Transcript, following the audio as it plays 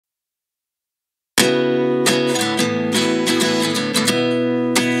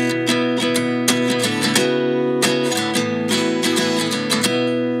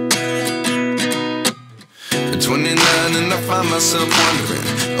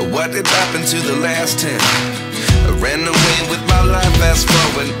what did happen to the last 10? I ran away with my life, fast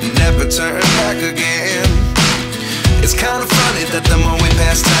forward, never turn back again. It's kind of funny that the more we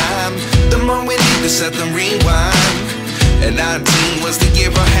pass time, the more we need to set them rewind. And 19 was the year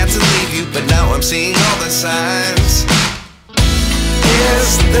I had to leave you, but now I'm seeing all the signs.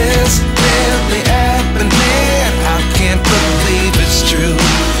 Is this really happening? I can't believe it's true.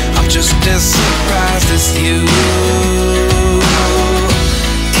 I'm just as surprised as you.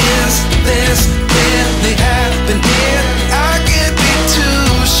 Is this really happening? I can't be too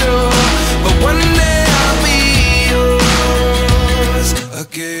sure, but one day I'll be yours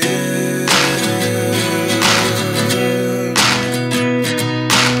again.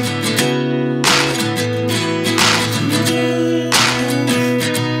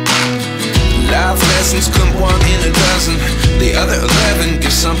 Life lessons come one in a dozen. The other 11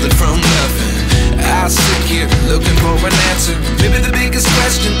 give something from nothing. I sit here looking for an answer. Maybe the biggest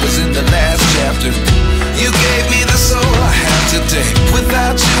question was in the last chapter. You gave me the soul I have today.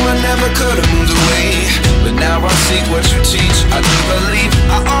 Without you I never could have moved away. But now I see what you teach. I do believe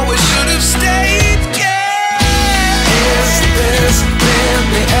I always should have stayed. Yeah. Is this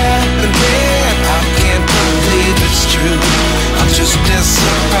really happening? I can't believe it's true. I'm just as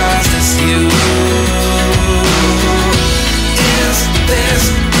surprised as you. Is this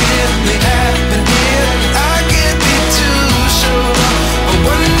really happening? I can't be too sure, but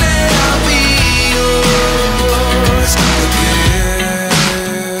one day I'll be yours again.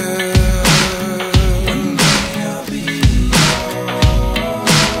 One day I'll be yours.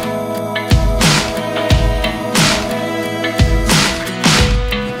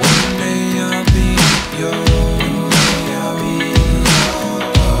 One day I'll be yours.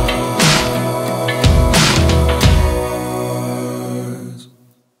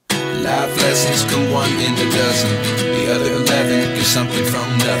 Life lessons come one in a dozen. The other 11 give something from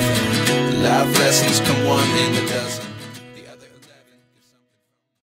nothing. Life lessons come one in a dozen.